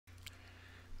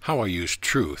How I Use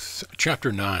Truth.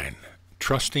 Chapter 9.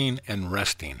 Trusting and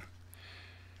Resting.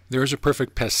 There is a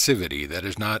perfect passivity that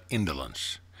is not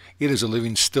indolence. It is a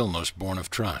living stillness born of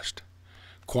trust.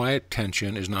 Quiet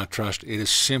tension is not trust, it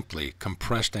is simply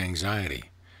compressed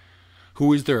anxiety.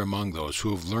 Who is there among those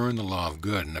who have learned the law of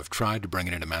good and have tried to bring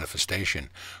it into manifestation,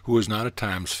 who has not at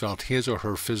times felt his or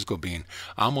her physical being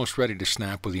almost ready to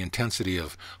snap with the intensity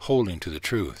of holding to the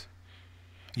truth?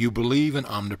 You believe in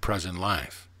omnipresent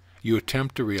life. You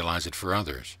attempt to realize it for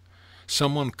others.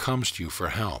 Someone comes to you for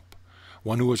help.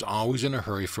 One who is always in a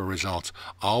hurry for results,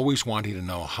 always wanting to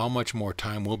know how much more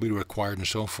time will be required and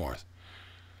so forth.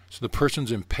 So the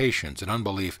person's impatience and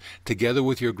unbelief, together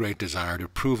with your great desire to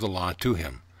prove the law to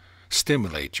him,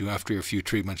 stimulate you after a few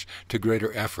treatments to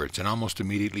greater efforts, and almost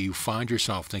immediately you find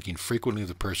yourself thinking frequently of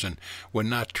the person when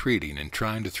not treating and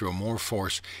trying to throw more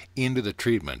force into the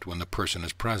treatment when the person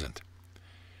is present.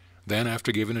 Then,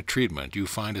 after giving a treatment, you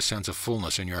find a sense of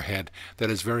fullness in your head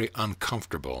that is very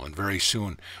uncomfortable, and very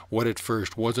soon what at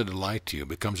first was a delight to you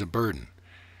becomes a burden,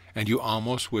 and you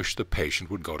almost wish the patient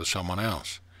would go to someone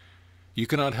else. You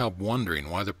cannot help wondering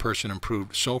why the person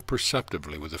improved so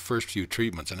perceptibly with the first few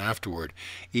treatments, and afterward,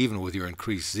 even with your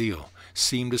increased zeal,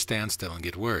 seemed to stand still and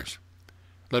get worse.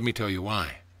 Let me tell you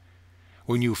why.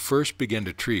 When you first begin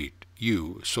to treat,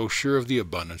 you, so sure of the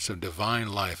abundance of divine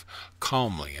life,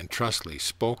 calmly and trustfully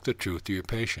spoke the truth to your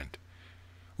patient.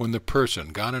 When the person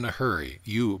got in a hurry,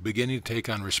 you, beginning to take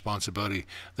on responsibility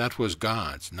that was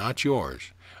God's, not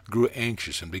yours, grew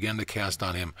anxious and began to cast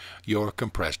on him your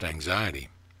compressed anxiety.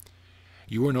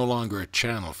 You were no longer a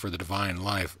channel for the divine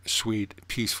life, sweet,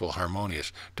 peaceful,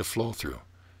 harmonious, to flow through.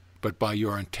 But by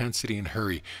your intensity and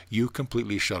hurry, you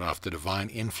completely shut off the divine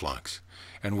influx,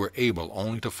 and were able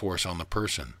only to force on the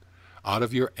person, out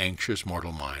of your anxious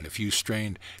mortal mind, a few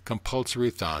strained, compulsory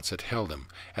thoughts that held him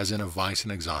as in a vice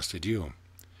and exhausted you.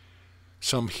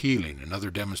 Some healing and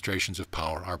other demonstrations of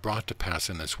power are brought to pass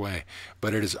in this way,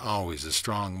 but it is always the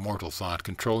strong mortal thought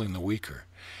controlling the weaker,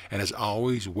 and is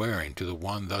always wearing to the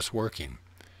one thus working.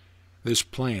 This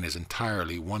plane is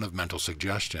entirely one of mental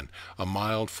suggestion, a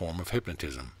mild form of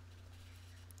hypnotism.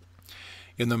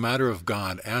 In the matter of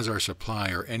God as our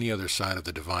supply or any other side of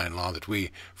the divine law that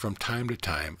we, from time to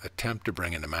time, attempt to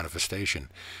bring into manifestation,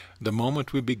 the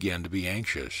moment we begin to be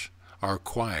anxious, our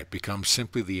quiet becomes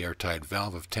simply the airtight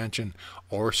valve of tension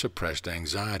or suppressed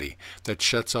anxiety that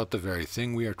shuts out the very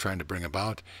thing we are trying to bring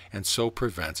about and so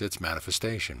prevents its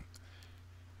manifestation.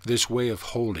 This way of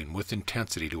holding with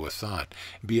intensity to a thought,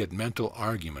 be it mental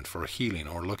argument for healing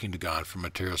or looking to God for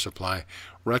material supply,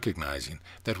 recognizing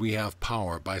that we have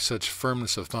power by such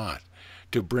firmness of thought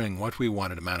to bring what we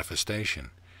want into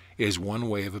manifestation, is one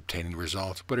way of obtaining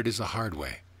results, but it is a hard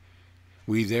way.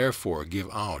 We therefore give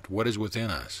out what is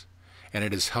within us, and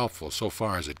it is helpful so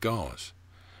far as it goes.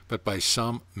 But by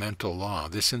some mental law,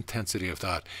 this intensity of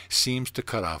thought seems to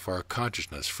cut off our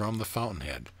consciousness from the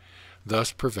fountainhead,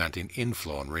 thus preventing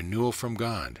inflow and renewal from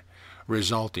God,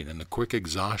 resulting in the quick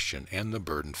exhaustion and the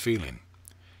burdened feeling.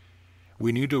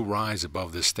 We need to rise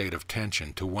above this state of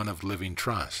tension to one of living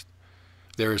trust.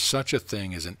 There is such a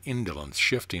thing as an indolent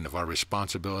shifting of our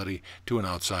responsibility to an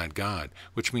outside God,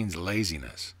 which means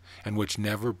laziness, and which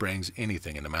never brings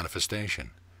anything into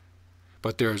manifestation.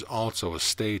 But there is also a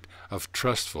state of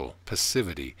trustful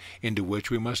passivity into which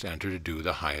we must enter to do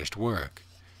the highest work.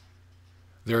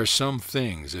 There are some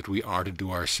things that we are to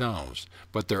do ourselves,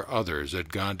 but there are others that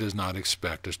God does not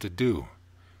expect us to do.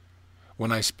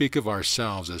 When I speak of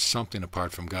ourselves as something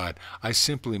apart from God, I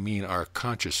simply mean our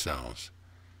conscious selves.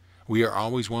 We are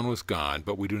always one with God,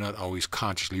 but we do not always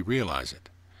consciously realize it.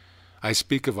 I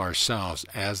speak of ourselves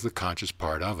as the conscious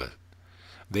part of it.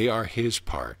 They are His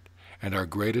part, and our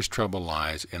greatest trouble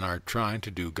lies in our trying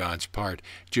to do God's part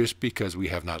just because we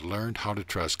have not learned how to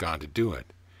trust God to do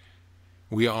it.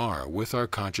 We are, with our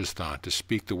conscious thought, to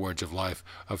speak the words of life,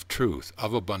 of truth,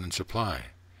 of abundant supply,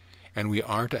 and we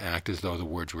are to act as though the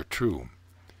words were true.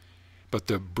 But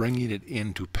the bringing it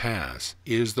into pass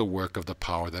is the work of the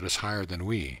power that is higher than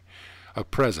we, a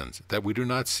presence that we do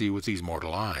not see with these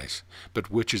mortal eyes, but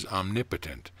which is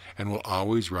omnipotent and will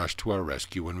always rush to our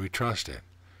rescue when we trust it.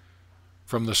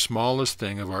 From the smallest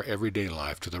thing of our everyday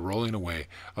life to the rolling away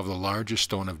of the largest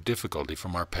stone of difficulty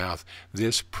from our path,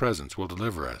 this presence will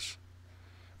deliver us.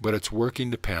 But its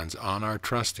working depends on our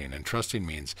trusting, and trusting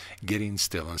means getting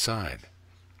still inside.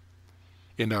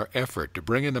 In our effort to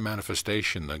bring into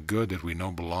manifestation the good that we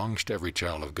know belongs to every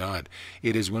child of God,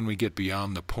 it is when we get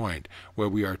beyond the point where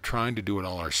we are trying to do it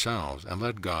all ourselves and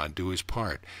let God do His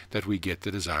part that we get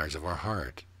the desires of our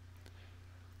heart.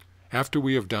 After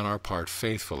we have done our part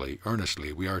faithfully,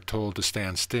 earnestly, we are told to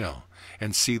stand still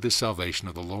and see the salvation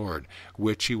of the Lord,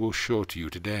 which he will show to you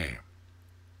today.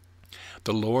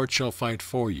 The Lord shall fight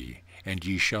for ye, and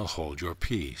ye shall hold your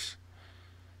peace.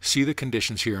 See the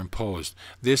conditions here imposed.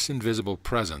 This invisible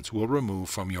presence will remove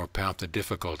from your path the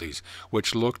difficulties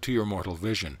which look to your mortal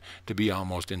vision to be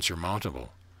almost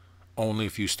insurmountable. Only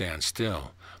if you stand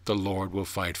still, the Lord will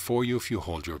fight for you if you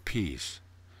hold your peace.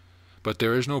 But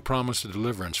there is no promise of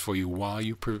deliverance for you while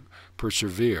you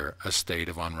persevere a state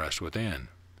of unrest within.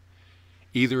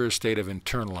 Either a state of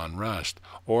internal unrest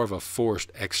or of a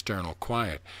forced external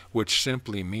quiet, which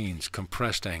simply means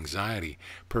compressed anxiety,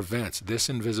 prevents this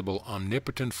invisible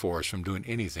omnipotent force from doing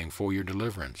anything for your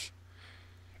deliverance.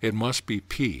 It must be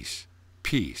peace,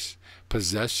 peace.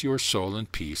 Possess your soul in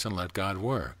peace and let God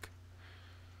work.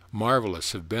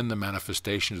 Marvelous have been the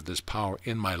manifestations of this power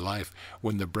in my life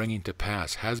when the bringing to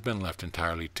pass has been left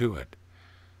entirely to it.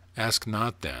 Ask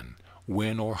not then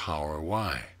when or how or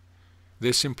why.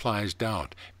 This implies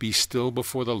doubt. Be still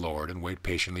before the Lord and wait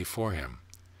patiently for him.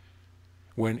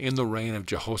 When in the reign of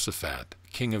Jehoshaphat,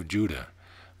 king of Judah,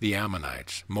 the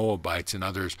Ammonites, Moabites, and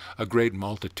others, a great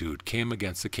multitude came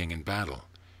against the king in battle,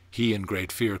 he in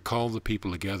great fear called the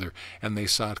people together, and they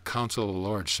sought counsel of the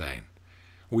Lord, saying,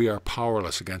 We are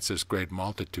powerless against this great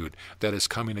multitude that is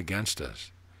coming against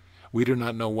us. We do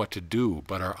not know what to do,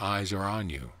 but our eyes are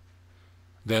on you.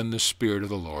 Then the Spirit of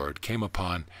the Lord came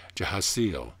upon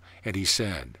Jahaziel, and he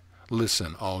said,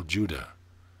 Listen, all Judah.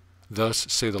 Thus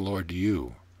say the Lord to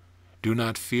you, Do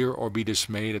not fear or be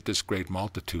dismayed at this great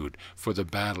multitude, for the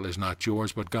battle is not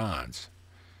yours but God's.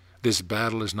 This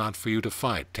battle is not for you to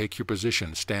fight. Take your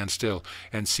position, stand still,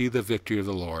 and see the victory of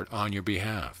the Lord on your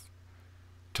behalf.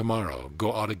 Tomorrow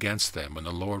go out against them, and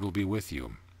the Lord will be with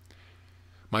you.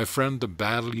 My friend, the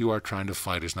battle you are trying to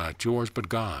fight is not yours but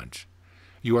God's.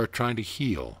 You are trying to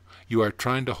heal. You are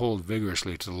trying to hold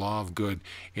vigorously to the law of good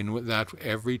in that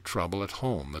every trouble at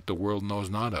home that the world knows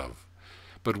not of,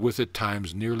 but with at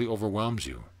times nearly overwhelms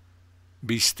you.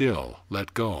 Be still,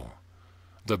 let go.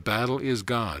 The battle is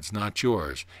God's, not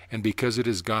yours, and because it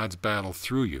is God's battle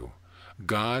through you,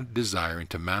 God desiring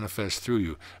to manifest through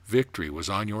you, victory was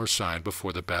on your side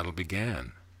before the battle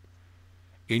began.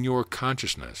 In your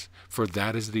consciousness, for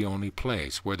that is the only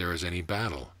place where there is any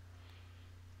battle.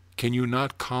 Can you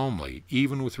not calmly,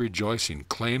 even with rejoicing,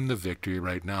 claim the victory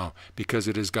right now because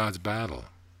it is God's battle?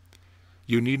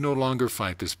 You need no longer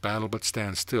fight this battle, but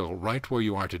stand still right where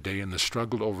you are today in the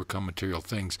struggle to overcome material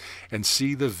things and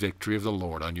see the victory of the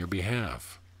Lord on your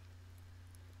behalf.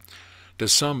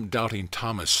 Does some doubting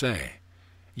Thomas say,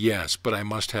 Yes, but I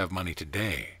must have money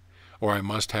today, or I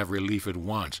must have relief at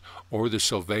once, or the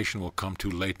salvation will come too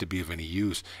late to be of any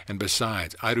use, and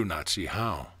besides, I do not see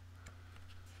how.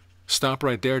 Stop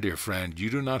right there, dear friend. You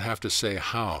do not have to say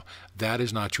how. That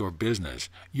is not your business.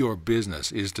 Your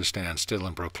business is to stand still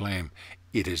and proclaim,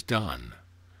 It is done.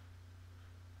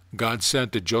 God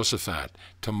said to Jehoshaphat,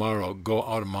 Tomorrow go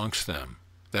out amongst them.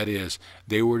 That is,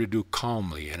 they were to do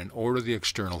calmly and in order the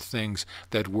external things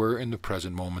that were in the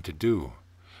present moment to do.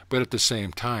 But at the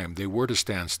same time, they were to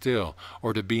stand still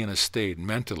or to be in a state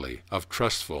mentally of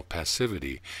trustful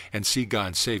passivity and see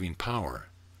God's saving power.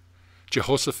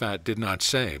 Jehoshaphat did not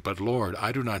say, But Lord,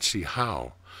 I do not see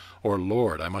how, or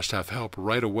Lord, I must have help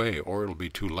right away or it will be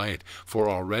too late, for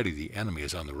already the enemy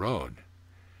is on the road.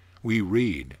 We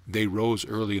read, They rose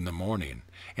early in the morning,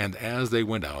 and as they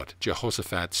went out,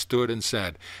 Jehoshaphat stood and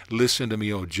said, Listen to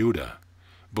me, O Judah.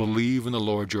 Believe in the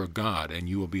Lord your God, and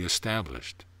you will be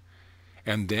established.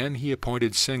 And then he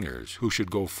appointed singers who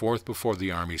should go forth before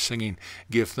the army, singing,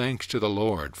 Give thanks to the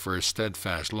Lord, for his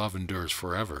steadfast love endures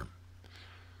forever.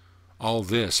 All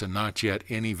this, and not yet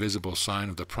any visible sign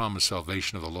of the promised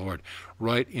salvation of the Lord,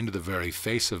 right into the very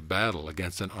face of battle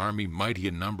against an army mighty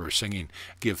in number, singing,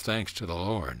 Give thanks to the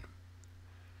Lord.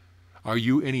 Are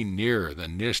you any nearer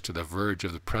than this to the verge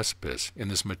of the precipice in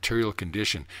this material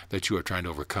condition that you are trying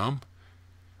to overcome?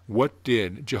 What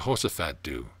did Jehoshaphat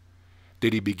do?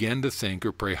 Did he begin to think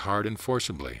or pray hard and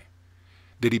forcibly?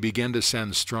 Did he begin to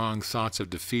send strong thoughts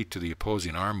of defeat to the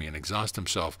opposing army and exhaust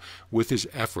himself with his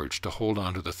efforts to hold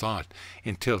on to the thought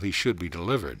until he should be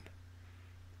delivered?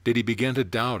 Did he begin to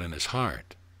doubt in his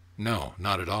heart? No,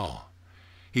 not at all.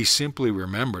 He simply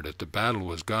remembered that the battle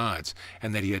was God's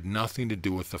and that he had nothing to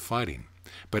do with the fighting,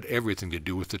 but everything to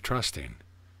do with the trusting.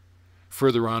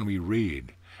 Further on we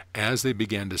read, As they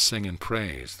began to sing and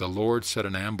praise, the Lord set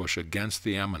an ambush against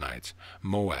the Ammonites,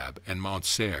 Moab, and Mount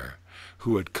Seir,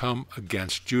 who had come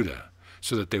against Judah,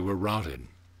 so that they were routed.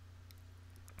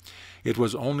 It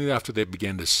was only after they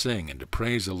began to sing and to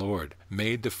praise the Lord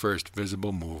made the first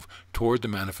visible move toward the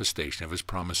manifestation of his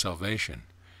promised salvation.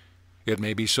 It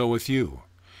may be so with you.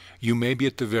 You may be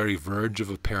at the very verge of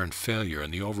apparent failure in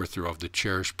the overthrow of the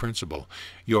cherished principle.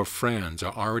 Your friends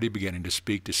are already beginning to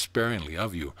speak despairingly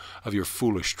of you, of your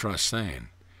foolish trust, saying,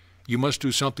 "You must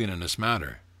do something in this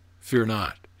matter." Fear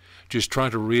not. Just try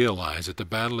to realize that the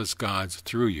battle is God's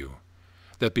through you,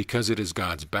 that because it is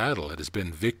God's battle, it has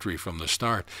been victory from the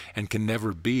start and can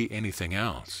never be anything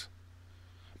else.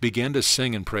 Begin to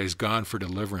sing and praise God for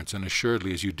deliverance, and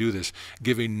assuredly as you do this,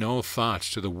 giving no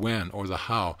thoughts to the when or the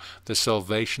how, the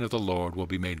salvation of the Lord will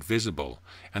be made visible,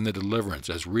 and the deliverance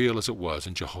as real as it was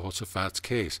in Jehoshaphat's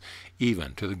case,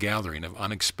 even to the gathering of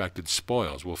unexpected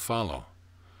spoils, will follow.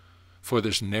 For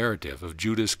this narrative of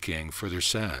Judah's king further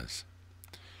says,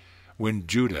 "When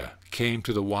Judah came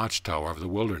to the watchtower of the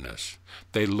wilderness,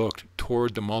 they looked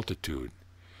toward the multitude.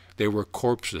 There were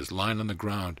corpses lying on the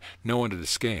ground. No one had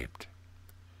escaped.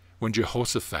 When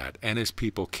Jehoshaphat and his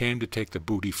people came to take the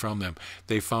booty from them,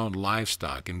 they found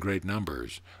livestock in great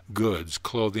numbers, goods,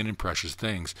 clothing, and precious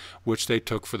things, which they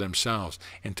took for themselves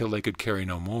until they could carry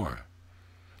no more.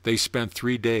 They spent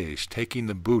 3 days taking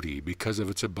the booty because of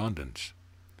its abundance."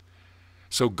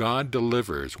 So God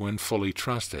delivers when fully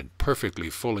trusted,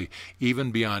 perfectly fully, even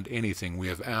beyond anything we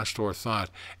have asked or thought,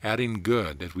 adding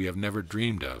good that we have never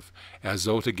dreamed of, as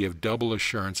though to give double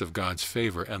assurance of God's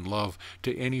favor and love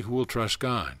to any who will trust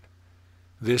God.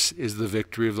 This is the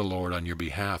victory of the Lord on your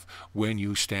behalf when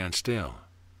you stand still.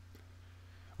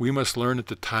 We must learn that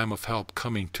the time of help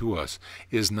coming to us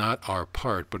is not our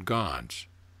part but God's.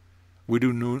 We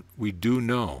do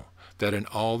know that in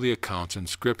all the accounts in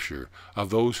Scripture of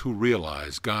those who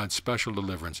realize God's special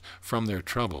deliverance from their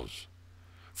troubles,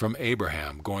 from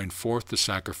Abraham going forth to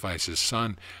sacrifice his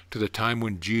son to the time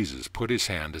when Jesus put his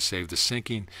hand to save the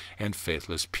sinking and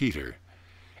faithless Peter,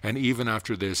 and even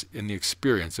after this, in the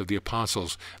experience of the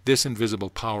apostles, this invisible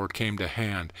power came to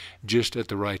hand just at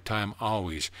the right time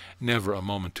always, never a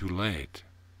moment too late.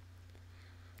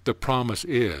 The promise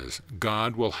is,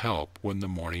 God will help when the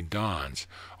morning dawns,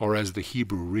 or as the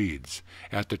Hebrew reads,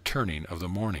 at the turning of the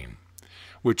morning,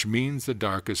 which means the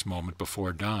darkest moment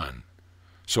before dawn.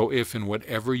 So if in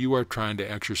whatever you are trying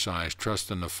to exercise trust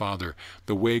in the Father,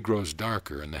 the way grows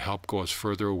darker and the help goes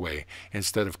further away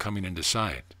instead of coming into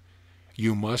sight,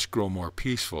 you must grow more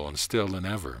peaceful and still than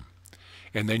ever,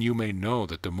 and then you may know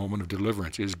that the moment of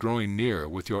deliverance is growing near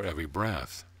with your every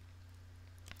breath.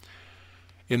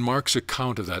 In Mark's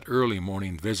account of that early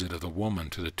morning visit of the woman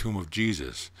to the tomb of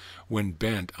Jesus, when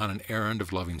bent on an errand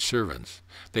of loving servants,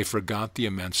 they forgot the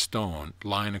immense stone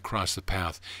lying across the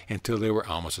path until they were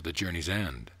almost at the journey's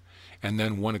end, and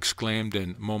then one exclaimed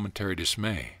in momentary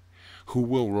dismay, "Who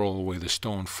will roll away the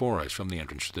stone for us from the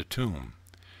entrance to the tomb?"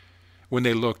 When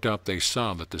they looked up, they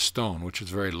saw that the stone, which was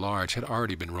very large, had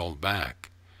already been rolled back.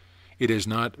 It is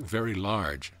not very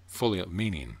large, fully of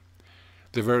meaning.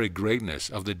 The very greatness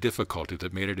of the difficulty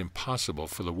that made it impossible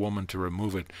for the woman to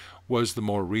remove it was the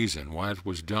more reason why it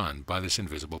was done by this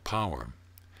invisible power.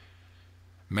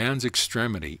 Man's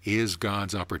extremity is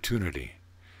God's opportunity.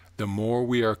 The more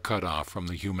we are cut off from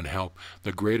the human help,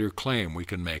 the greater claim we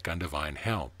can make on divine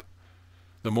help.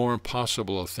 The more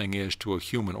impossible a thing is to a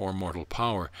human or mortal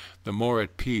power, the more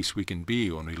at peace we can be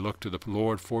when we look to the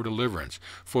Lord for deliverance.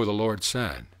 For the Lord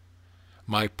said,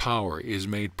 "My power is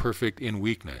made perfect in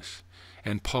weakness."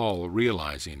 And Paul,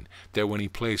 realizing that when he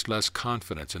placed less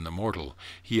confidence in the mortal,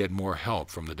 he had more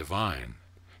help from the divine,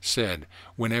 said,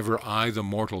 "Whenever I, the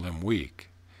mortal, am weak,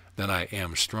 then I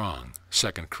am strong."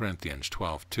 2 Corinthians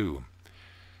 12:2.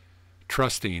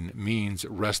 Trusting means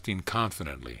resting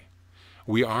confidently.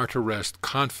 We are to rest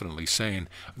confidently, saying,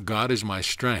 "God is my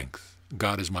strength,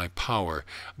 God is my power,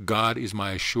 God is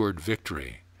my assured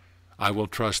victory. I will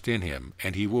trust in him,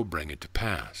 and he will bring it to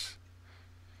pass."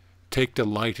 Take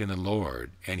delight in the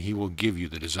Lord, and he will give you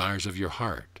the desires of your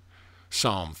heart.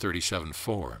 Psalm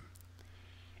 37:4.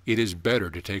 It is better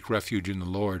to take refuge in the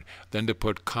Lord than to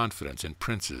put confidence in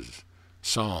princes.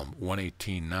 Psalm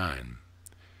 118:9.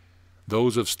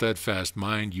 Those of steadfast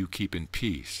mind you keep in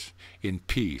peace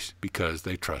because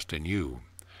they trust in you.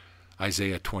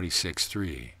 Isaiah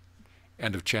 26:3.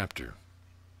 End of chapter.